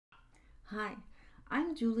Hi,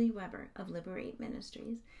 I'm Julie Weber of Liberate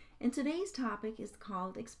Ministries, and today's topic is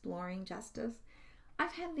called Exploring Justice.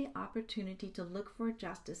 I've had the opportunity to look for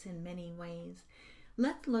justice in many ways.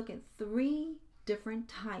 Let's look at three different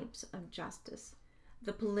types of justice: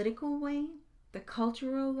 the political way, the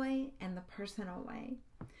cultural way, and the personal way.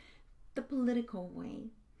 The political way.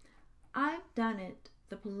 I've done it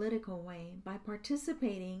the political way by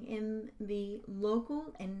participating in the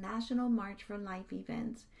local and national March for Life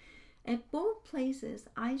events. At both places,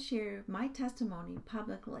 I share my testimony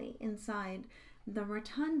publicly inside the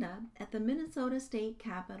rotunda at the Minnesota State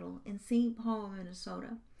Capitol in St. Paul,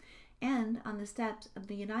 Minnesota, and on the steps of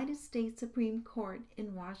the United States Supreme Court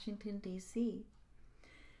in Washington, D.C.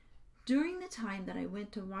 During the time that I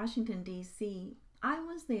went to Washington, D.C., I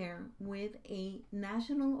was there with a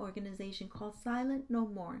national organization called Silent No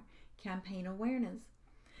More Campaign Awareness.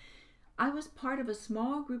 I was part of a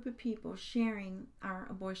small group of people sharing our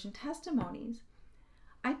abortion testimonies.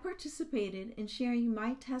 I participated in sharing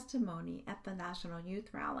my testimony at the National Youth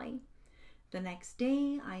Rally. The next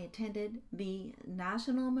day, I attended the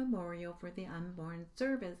National Memorial for the Unborn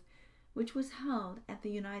service, which was held at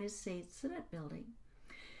the United States Senate building.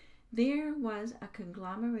 There was a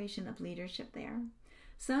conglomeration of leadership there.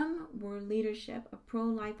 Some were leadership of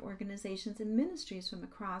pro-life organizations and ministries from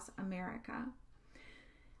across America.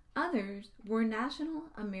 Others were national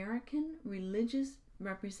American religious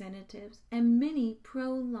representatives and many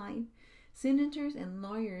pro-life senators and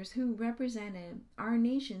lawyers who represented our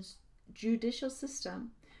nation's judicial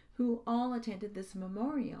system, who all attended this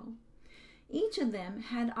memorial. Each of them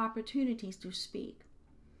had opportunities to speak.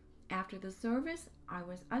 After the service, I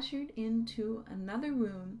was ushered into another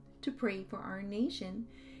room to pray for our nation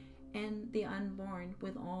and the unborn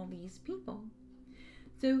with all these people.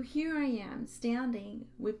 So here I am standing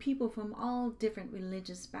with people from all different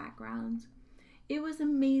religious backgrounds. It was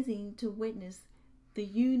amazing to witness the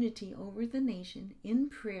unity over the nation in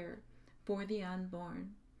prayer for the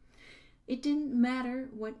unborn. It didn't matter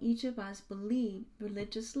what each of us believed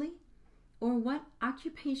religiously or what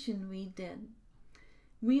occupation we did.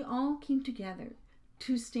 We all came together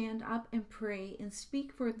to stand up and pray and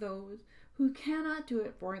speak for those who cannot do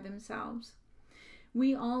it for themselves.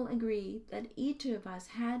 We all agreed that each of us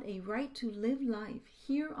had a right to live life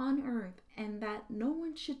here on earth and that no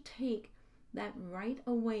one should take that right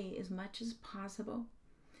away as much as possible.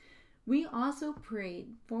 We also prayed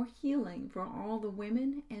for healing for all the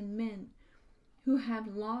women and men who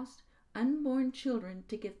have lost unborn children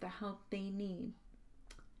to get the help they need.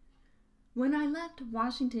 When I left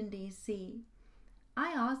Washington, D.C.,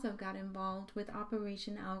 I also got involved with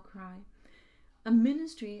Operation Outcry, a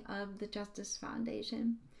ministry of the Justice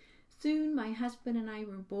Foundation. Soon my husband and I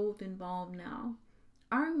were both involved now.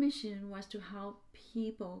 Our mission was to help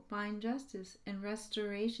people find justice and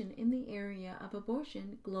restoration in the area of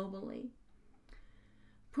abortion globally.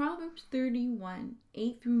 Proverbs 31,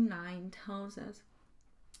 8-9 tells us,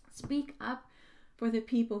 "Speak up for the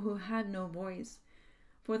people who have no voice,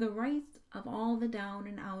 for the rights of all the down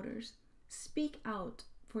and outers. Speak out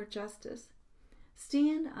for justice.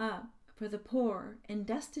 Stand up for the poor and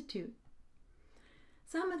destitute."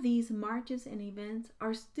 Some of these marches and events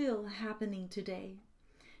are still happening today.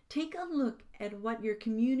 Take a look at what your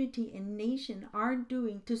community and nation are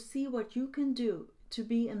doing to see what you can do to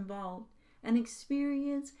be involved and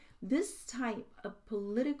experience this type of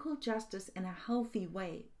political justice in a healthy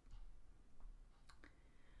way.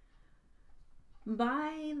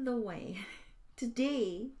 By the way,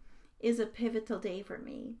 today is a pivotal day for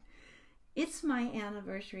me. It's my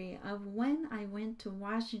anniversary of when I went to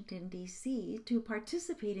Washington, D.C. to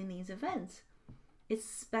participate in these events. It's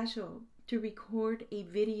special to record a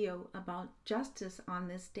video about justice on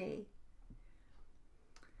this day.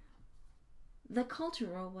 The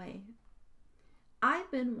cultural way. I've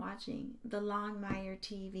been watching the Longmire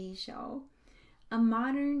TV show, a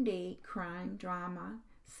modern-day crime drama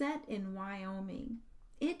set in Wyoming.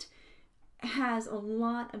 It has a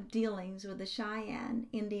lot of dealings with the Cheyenne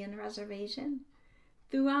Indian Reservation.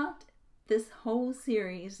 Throughout this whole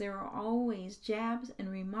series, there are always jabs and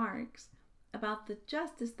remarks about the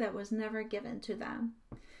justice that was never given to them.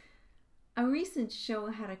 A recent show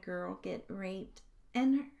had a girl get raped,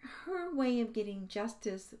 and her way of getting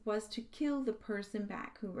justice was to kill the person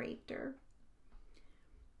back who raped her.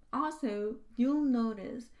 Also, you'll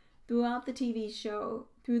notice throughout the TV show,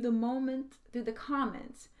 through the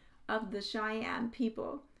comments of the Cheyenne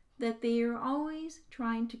people, that they are always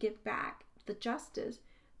trying to get back the justice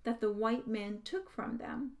that the white men took from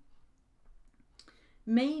them.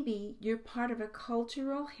 Maybe you're part of a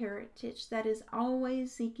cultural heritage that is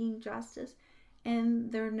always seeking justice,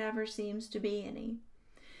 and there never seems to be any.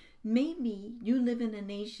 Maybe you live in a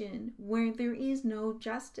nation where there is no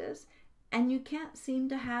justice and you can't seem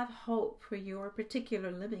to have hope for your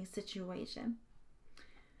particular living situation.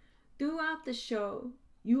 Throughout the show,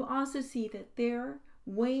 you also see that their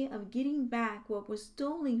way of getting back what was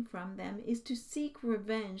stolen from them is to seek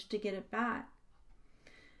revenge to get it back.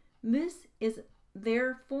 This is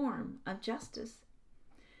their form of justice.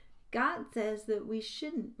 God says that we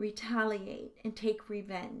shouldn't retaliate and take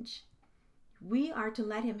revenge. We are to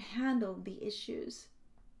let Him handle the issues.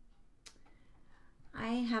 I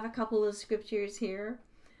have a couple of scriptures here.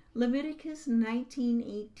 Leviticus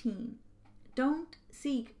 19:18. Don't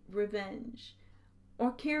seek revenge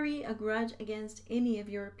or carry a grudge against any of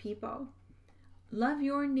your people. Love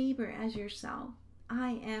your neighbor as yourself.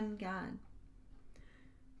 I am God.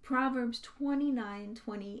 Proverbs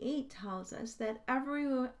 29:28 tells us that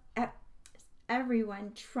everyone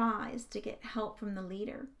tries to get help from the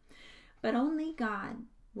leader, but only God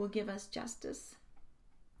will give us justice.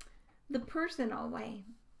 The personal way.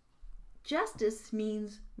 Justice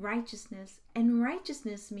means righteousness, and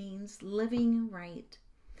righteousness means living right.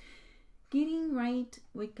 Getting right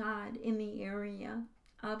with God in the area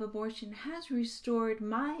of abortion has restored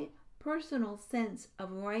my personal sense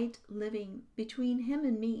of right living between Him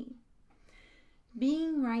and me.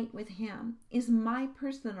 Being right with Him is my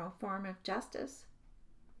personal form of justice.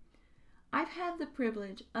 I've had the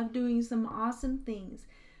privilege of doing some awesome things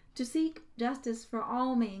to seek justice for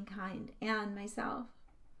all mankind and myself.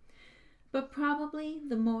 But probably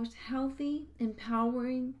the most healthy,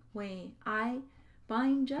 empowering way I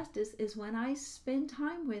find justice is when I spend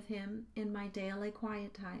time with Him in my daily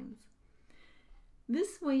quiet times.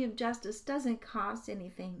 This way of justice doesn't cost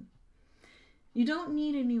anything. You don't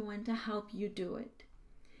need anyone to help you do it.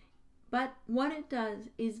 But what it does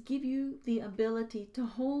is give you the ability to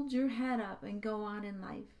hold your head up and go on in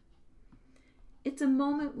life. It's a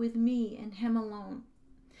moment with me and Him alone.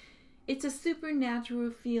 It's a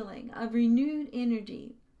supernatural feeling of renewed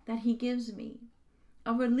energy that He gives me,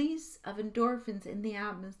 a release of endorphins in the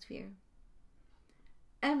atmosphere.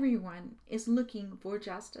 Everyone is looking for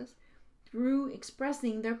justice through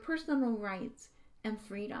expressing their personal rights and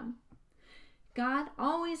freedom. God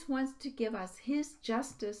always wants to give us His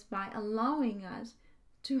justice by allowing us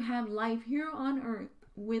to have life here on earth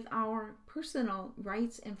with our personal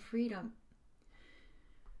rights and freedom.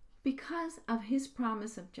 Because of His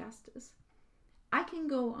promise of justice, I can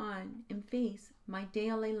go on and face my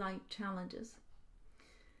daily life challenges.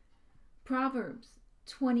 Proverbs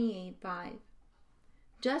 28:5.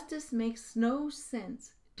 Justice makes no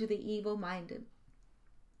sense to the evil-minded.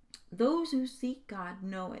 Those who seek God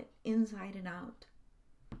know it inside and out.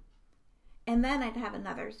 And then I'd have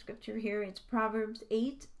another scripture here. It's Proverbs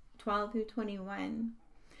 8:12-21.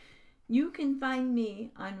 You can find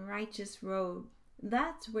me on righteous road.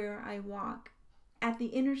 That's where I walk, at the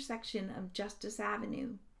intersection of Justice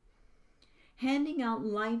Avenue, handing out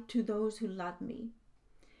life to those who love me,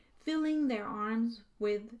 filling their arms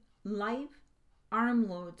with life,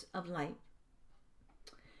 armloads of life.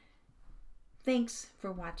 Thanks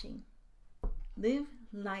for watching. Live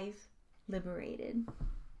life liberated.